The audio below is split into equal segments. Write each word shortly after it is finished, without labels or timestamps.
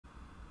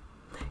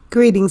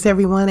Greetings,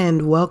 everyone,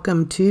 and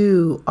welcome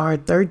to our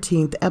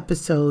 13th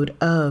episode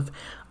of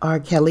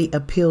R. Kelly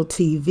Appeal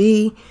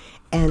TV.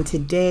 And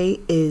today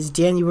is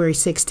January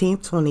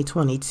 16th,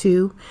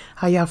 2022.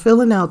 How y'all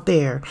feeling out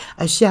there?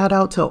 A shout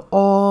out to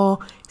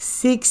all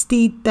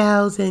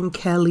 60,000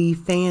 Kelly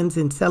fans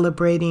and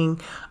celebrating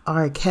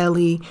R.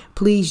 Kelly.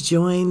 Please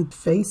join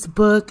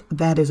Facebook.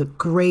 That is a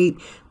great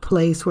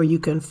place where you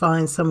can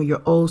find some of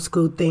your old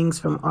school things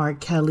from R.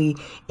 Kelly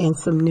and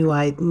some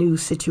new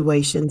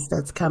situations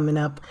that's coming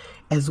up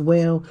as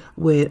well,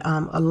 with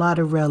a lot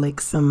of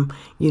relics, some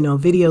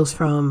videos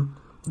from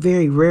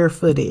very rare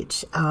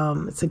footage.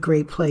 It's a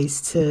great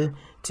place to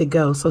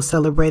go. So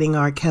celebrating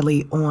R.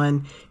 Kelly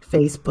on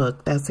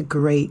Facebook. That's a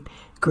great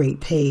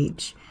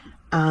page.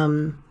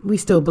 We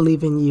still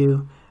believe in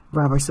you,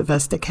 Robert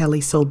Sylvester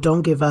Kelly. So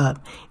don't give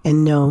up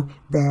and know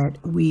that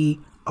we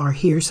are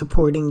here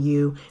supporting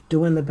you,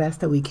 doing the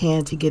best that we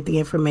can to get the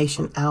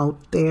information out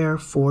there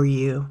for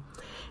you.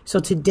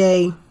 So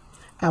today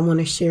I want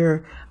to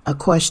share a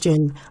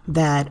question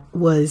that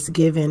was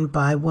given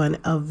by one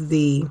of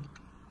the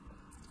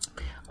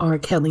R.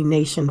 Kelly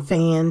Nation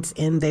fans,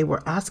 and they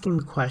were asking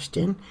the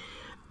question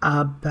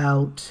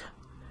about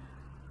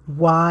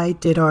why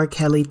did R.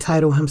 Kelly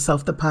title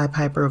himself the Pied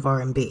Piper of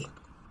R&B?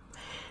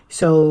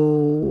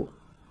 So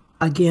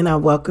again, I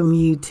welcome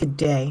you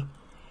today.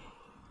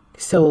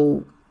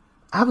 So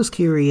I was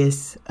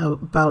curious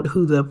about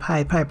who the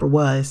Pied Piper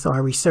was, so I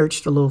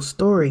researched a little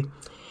story,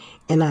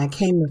 and I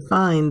came to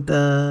find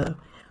the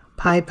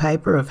Pied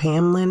Piper of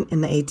Hamlin in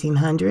the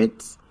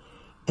 1800s.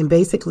 And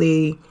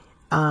basically,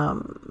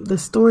 the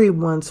story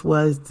once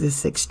was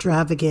this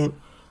extravagant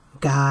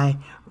guy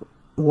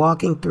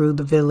walking through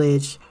the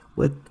village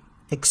with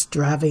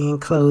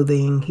extravagant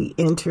clothing. He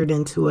entered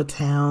into a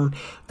town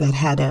that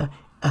had a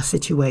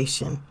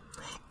situation.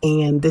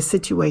 And this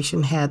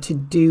situation had to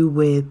do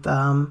with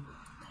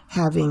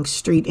having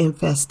street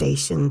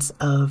infestations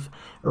of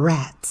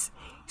rats.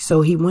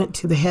 So he went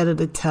to the head of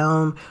the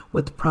town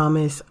with the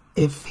promise,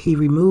 if he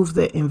removed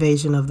the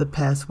invasion of the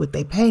pest, would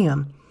they pay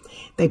him?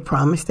 They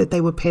promised that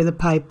they would pay the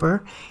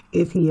piper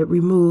if he had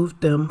removed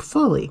them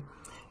fully.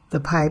 The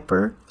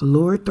piper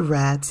lured the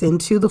rats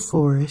into the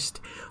forest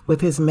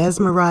with his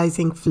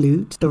mesmerizing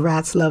flute. The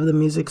rats loved the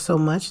music so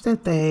much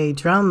that they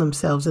drowned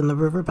themselves in the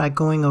river by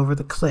going over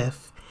the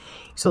cliff.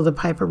 So the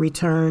piper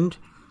returned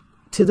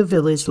to the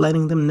village,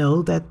 letting them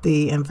know that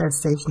the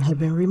infestation had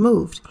been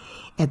removed.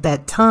 At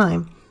that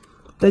time,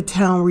 the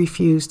town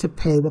refused to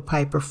pay the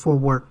piper for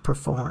work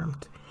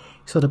performed.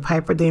 So the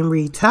piper then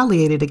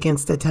retaliated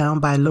against the town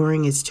by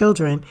luring his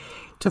children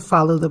to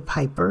follow the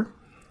piper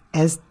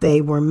as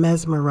they were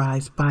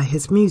mesmerized by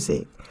his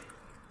music.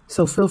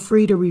 So feel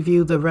free to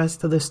review the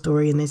rest of the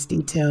story in its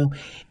detail,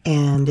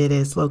 and it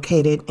is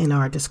located in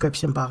our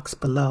description box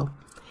below.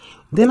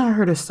 Then I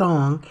heard a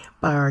song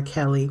by R.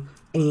 Kelly,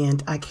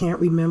 and I can't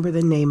remember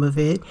the name of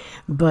it,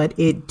 but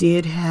it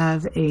did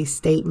have a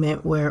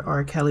statement where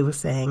R. Kelly was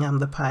saying, "I'm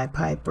the Pied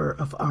Piper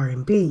of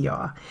R&B,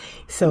 y'all."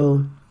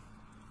 So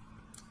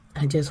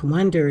I just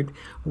wondered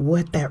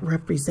what that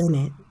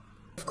represented.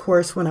 Of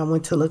course, when I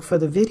went to look for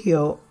the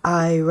video,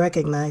 I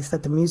recognized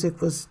that the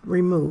music was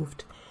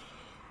removed.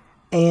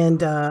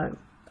 And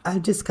I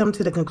just come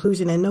to the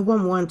conclusion that no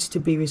one wants to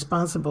be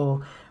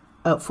responsible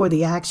for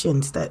the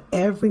actions that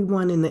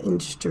everyone in the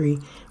industry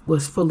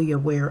was fully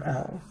aware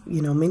of.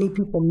 Many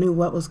people knew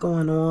what was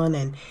going on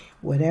and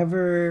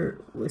whatever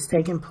was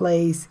taking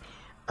place.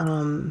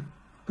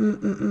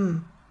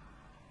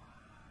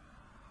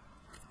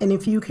 And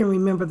if you can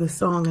remember the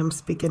song I'm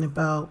speaking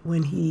about,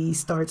 when he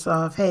starts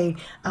off, "Hey,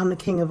 I'm the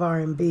king of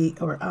R&B,"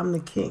 or "I'm the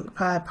king,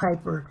 Pied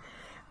Piper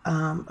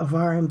of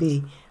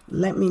R&B,"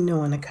 let me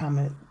know in the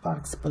comment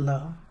box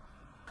below.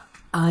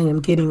 I am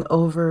getting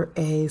over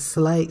a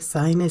slight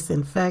sinus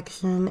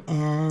infection,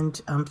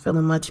 and I'm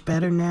feeling much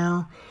better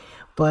now.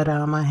 But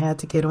I had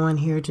to get on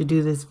here to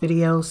do this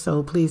video,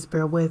 so please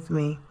bear with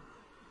me.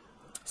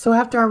 So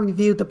after I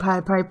reviewed the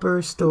Pied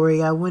Piper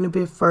story, I went a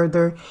bit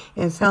further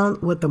and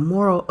found what the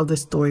moral of the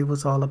story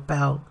was all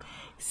about.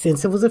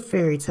 Since it was a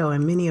fairy tale,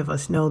 and many of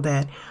us know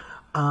that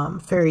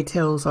fairy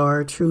tales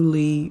are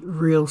truly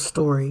real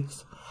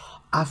stories,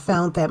 I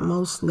found that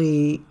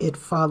mostly it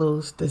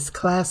follows this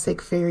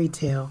classic fairy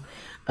tale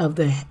of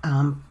the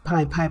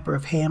Pied Piper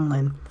of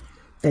Hamlin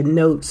that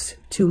notes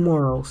two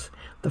morals.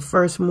 The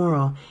first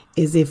moral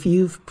is, if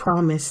you've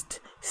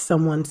promised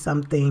someone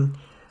something,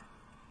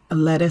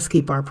 let us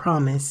keep our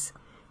promise.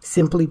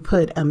 Simply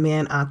put, a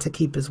man ought to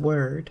keep his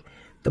word.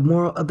 The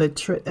moral of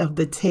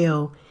the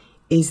tale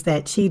is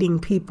that cheating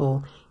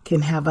people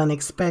can have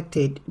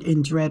unexpected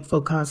and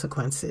dreadful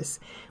consequences.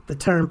 The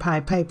term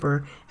Pied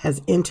Piper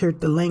has entered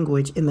the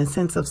language in the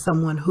sense of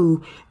someone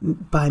who,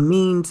 by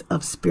means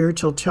of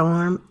spiritual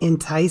charm,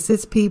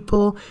 entices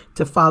people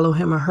to follow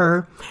him or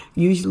her,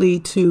 usually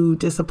to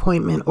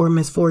disappointment or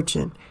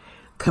misfortune.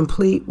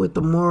 Complete with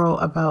the moral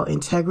about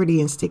integrity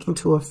and sticking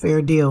to a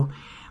fair deal,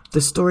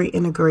 the story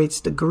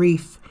integrates the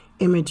grief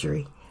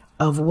imagery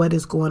of what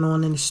is going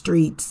on in the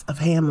streets of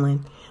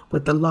Hamlin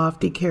with the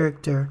lofty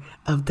character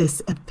of this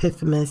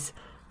eponymous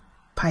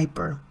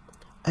Piper.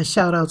 A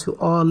shout out to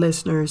all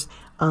listeners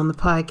on the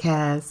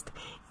podcast: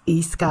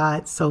 E.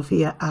 Scott,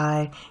 Sophia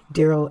I,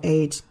 Daryl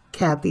H,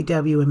 Kathy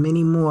W, and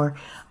many more.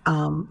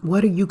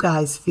 What do you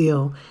guys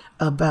feel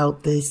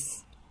about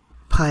this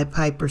Pied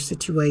Piper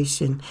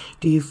situation?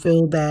 Do you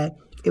feel that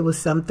it was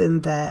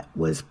something that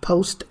was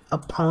posed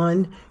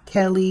upon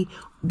Kelly,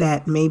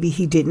 that maybe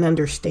he didn't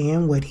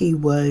understand what he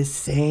was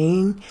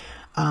saying?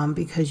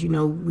 Because,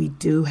 we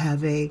do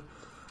have a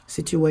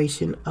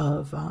situation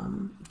of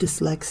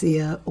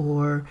dyslexia,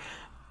 or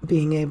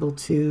being able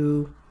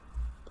to,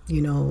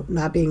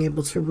 not being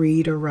able to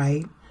read or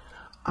write.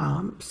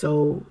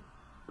 So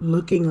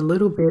looking a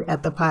little bit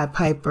at the Pied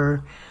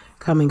Piper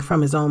coming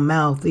from his own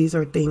mouth, these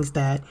are things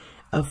that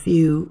a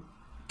few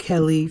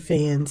Kelly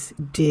fans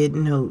did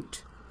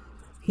note.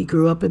 He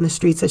grew up in the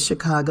streets of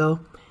Chicago.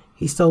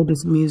 He sold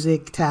his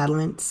music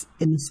talents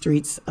in the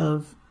streets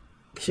of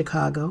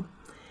Chicago.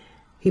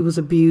 He was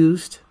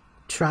abused,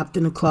 trapped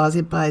in a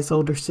closet by his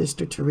older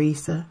sister,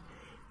 Teresa.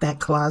 That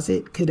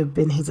closet could have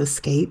been his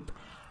escape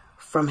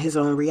from his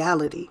own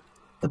reality.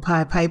 The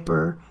Pied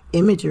Piper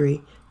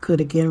imagery could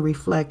again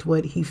reflect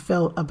what he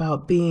felt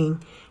about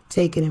being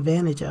taken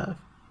advantage of.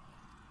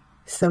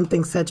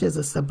 Something such as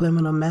a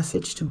subliminal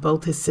message to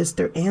both his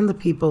sister and the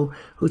people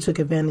who took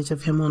advantage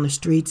of him on the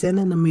streets and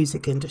in the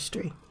music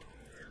industry.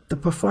 The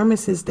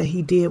performances that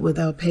he did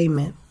without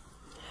payment.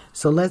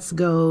 So let's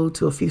go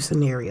to a few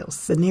scenarios.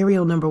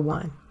 Scenario number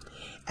 1.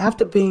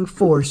 After being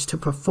forced to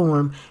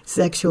perform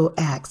sexual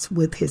acts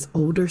with his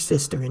older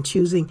sister and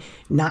choosing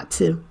not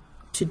to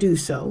do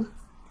so,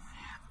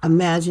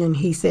 imagine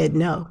he said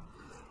no.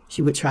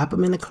 She would trap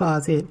him in the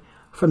closet.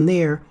 From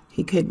there,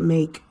 he could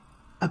make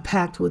a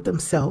pact with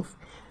himself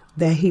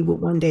that he would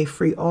one day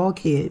free all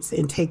kids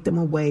and take them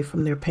away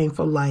from their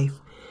painful life,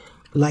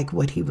 like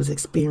what he was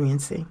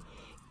experiencing.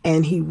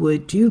 And he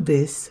would do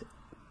this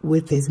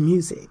with his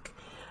music.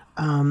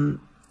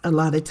 A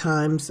lot of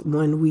times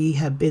when we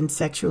have been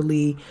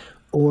sexually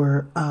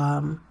or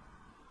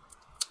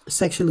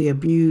sexually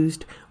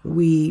abused,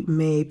 we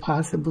may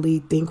possibly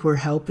think we're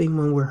helping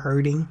when we're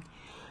hurting.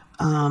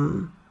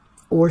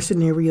 Or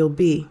scenario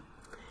B,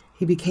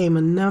 he became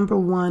a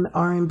 #1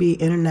 R&B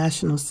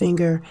international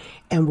singer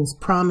and was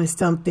promised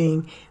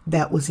something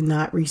that was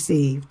not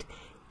received.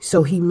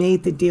 So he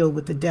made the deal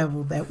with the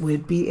devil that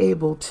would be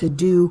able to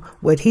do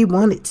what he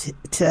wanted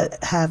to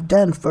have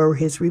done for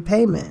his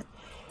repayment.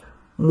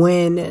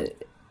 When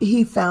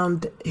he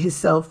found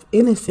himself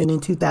innocent in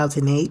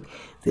 2008,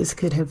 this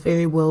could have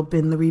very well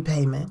been the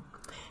repayment.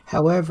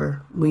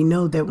 However, we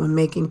know that when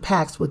making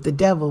pacts with the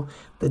devil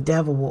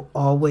will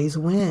always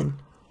win.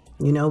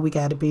 We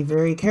got to be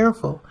very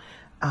careful.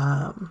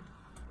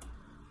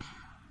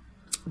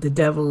 The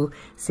devil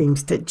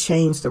seems to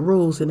change the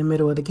rules in the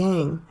middle of the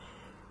game.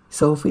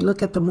 So if we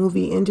look at the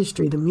movie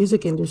industry, the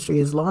music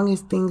industry, as long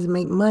as things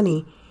make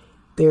money,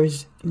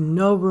 there's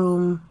no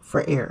room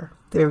for error.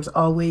 There's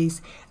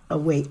always a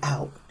way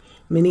out.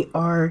 Many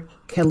R.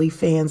 Kelly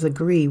fans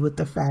agree with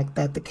the fact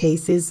that the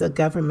case is a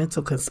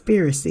governmental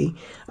conspiracy,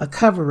 a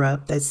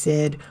cover-up that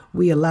said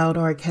we allowed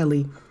R.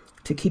 Kelly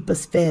to keep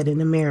us fed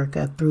in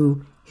America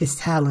through his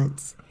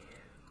talents.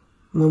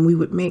 When we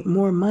would make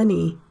more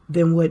money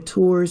than what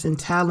tours and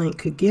talent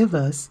could give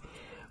us,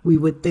 we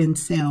would then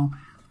sell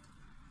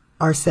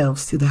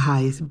ourselves to the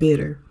highest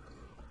bidder.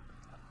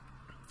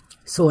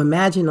 So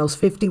imagine those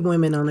 50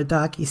 women on a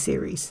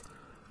docuseries.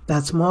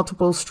 That's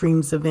multiple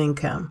streams of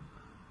income.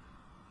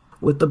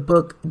 With the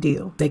book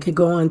deal, they could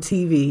go on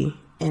TV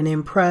and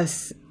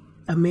impress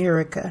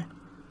America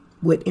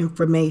with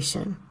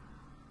information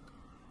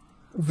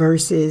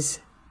versus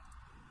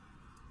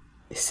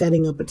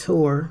setting up a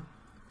tour,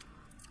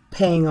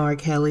 paying R.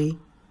 Kelly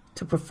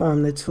to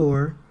perform the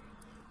tour,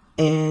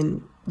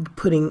 and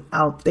putting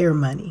out their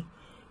money.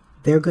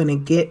 They're going to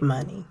get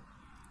money.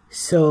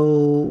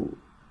 So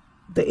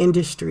the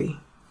industry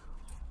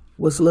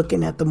was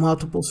looking at the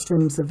multiple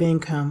streams of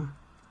income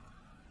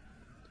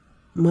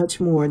much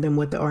more than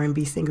what the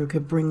R&B singer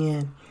could bring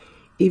in,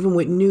 even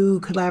with new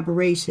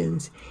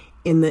collaborations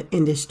in the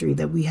industry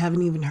that we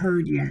haven't even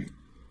heard yet.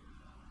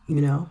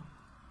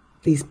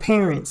 These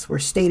parents were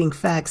stating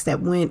facts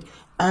that went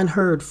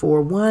unheard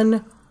for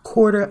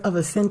 1/4 of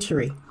a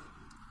century.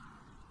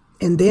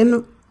 And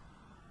then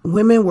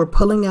women were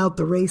pulling out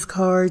the race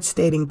cards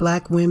stating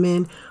Black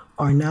women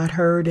are not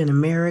heard in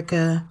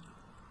America.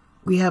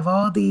 We have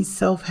all these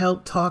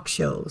self-help talk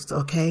shows,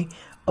 okay?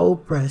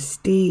 Oprah,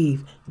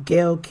 Steve,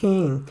 Gayle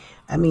King.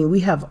 We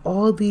have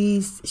all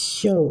these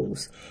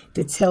shows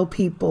to tell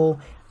people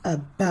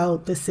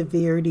about the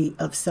severity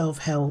of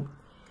self-help.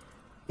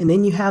 And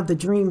then you have the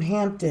Dream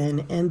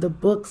Hampton and the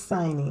book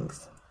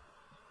signings.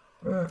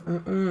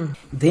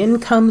 Then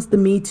comes the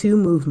Me Too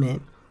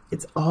movement.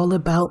 It's all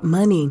about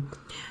money.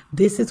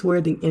 This is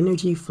where the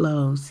energy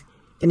flows,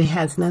 and it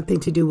has nothing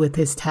to do with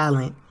his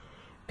talent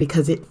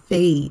because it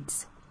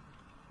fades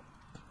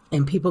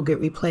and people get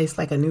replaced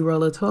like a new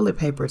roll of toilet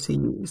paper to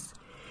use.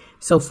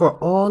 So for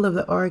all of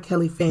the R.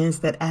 Kelly fans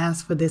that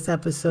asked for this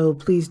episode,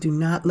 please do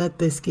not let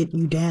this get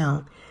you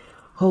down.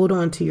 Hold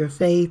on to your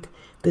faith.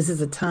 This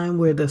is a time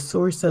where the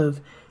source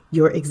of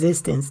your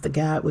existence, the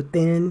God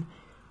within,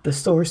 the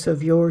source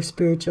of your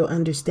spiritual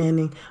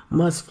understanding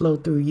must flow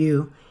through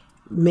you.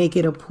 Make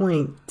it a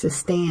point to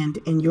stand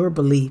in your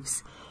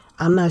beliefs.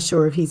 I'm not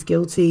sure if he's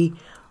guilty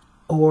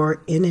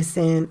or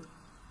innocent.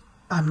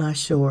 I'm not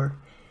sure.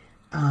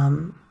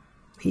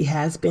 He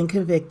has been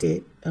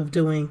convicted of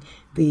doing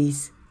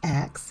these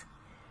acts.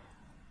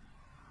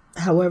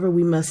 However,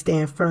 we must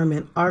stand firm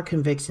in our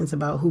convictions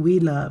about who we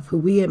love, who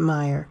we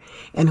admire,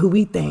 and who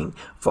we thank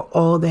for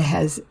all that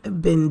has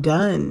been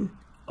done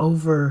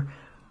over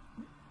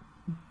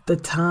the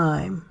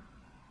time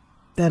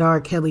that R.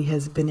 Kelly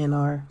has been in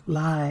our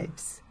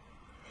lives.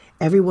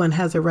 Everyone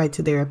has a right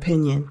to their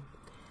opinion,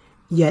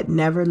 yet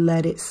never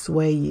let it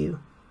sway you.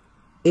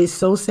 It's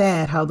so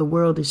sad how the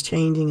world is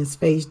changing its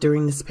face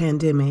during this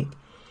pandemic,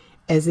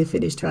 as if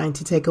it is trying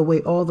to take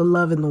away all the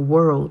love in the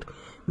world,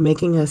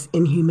 making us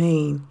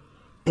inhumane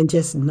and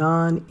just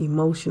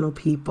non-emotional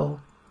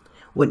people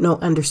with no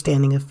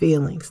understanding of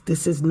feelings.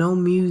 This is no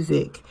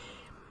music.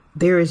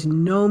 There is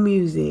no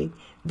music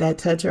that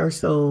touch our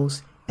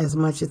souls as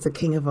much as the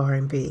king of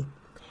R&B.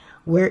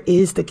 Where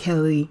is the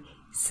Kelly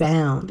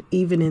sound,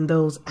 even in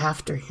those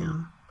after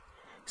him?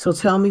 So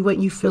tell me what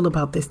you feel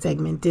about this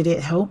segment. Did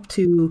it help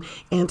to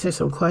answer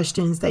some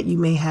questions that you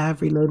may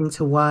have relating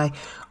to why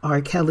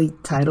R. Kelly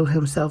titled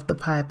himself the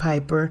Pied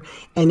Piper?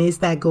 And is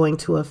that going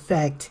to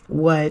affect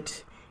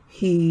what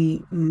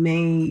he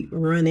may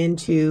run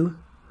into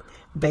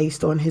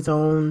based on his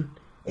own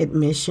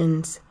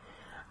admissions?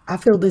 I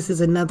feel this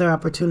is another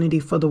opportunity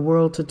for the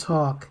world to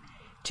talk,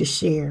 to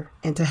share,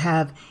 and to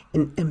have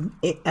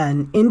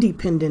an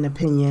independent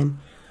opinion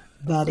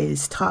that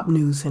is top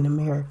news in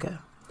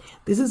America.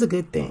 This is a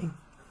good thing.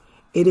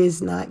 It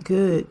is not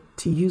good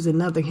to use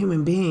another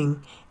human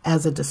being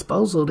as a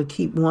disposal to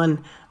keep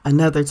one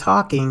another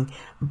talking,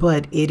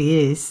 but it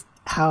is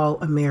how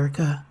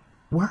America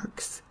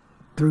works,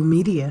 through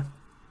media.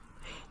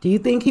 Do you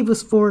think he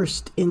was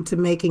forced into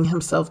making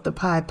himself the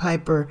Pied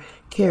Piper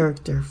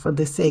character for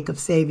the sake of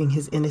saving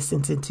his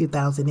innocence in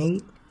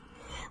 2008?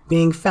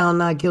 Being found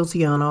not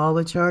guilty on all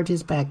the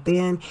charges back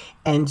then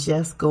and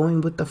just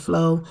going with the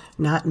flow,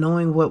 not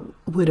knowing what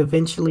would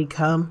eventually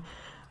come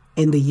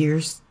in the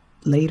years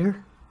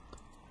later?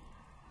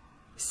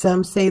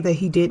 Some say that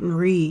he didn't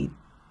read.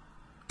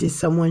 Did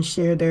someone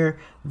share their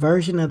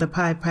version of the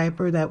Pied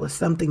Piper that was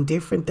something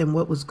different than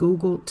what was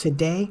Googled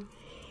today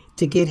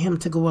to get him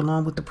to go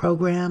along with the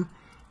program,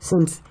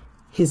 since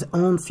his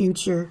own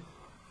future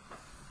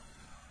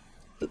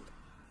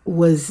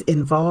was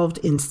involved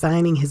in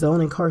signing his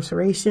own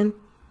incarceration?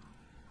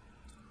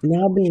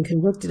 Now being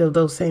convicted of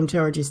those same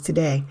charges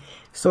today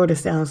sort of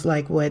sounds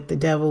like what the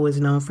devil is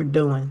known for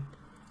doing.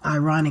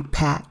 Ironic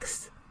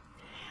pacts.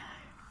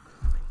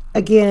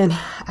 Again,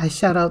 I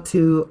shout out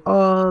to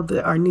all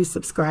our new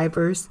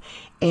subscribers,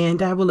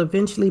 and I will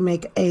eventually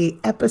make a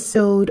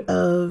episode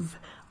of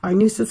our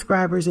new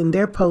subscribers and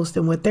their post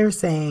and what they're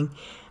saying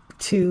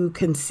to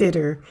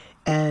consider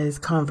as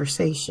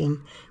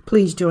conversation.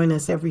 Please join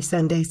us every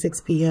Sunday,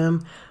 6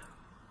 p.m.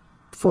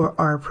 for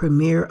our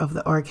premiere of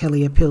the R.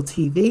 Kelly Appeal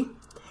TV.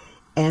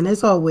 And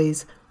as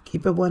always,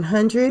 keep it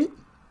 100,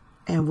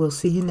 and we'll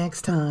see you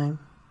next time.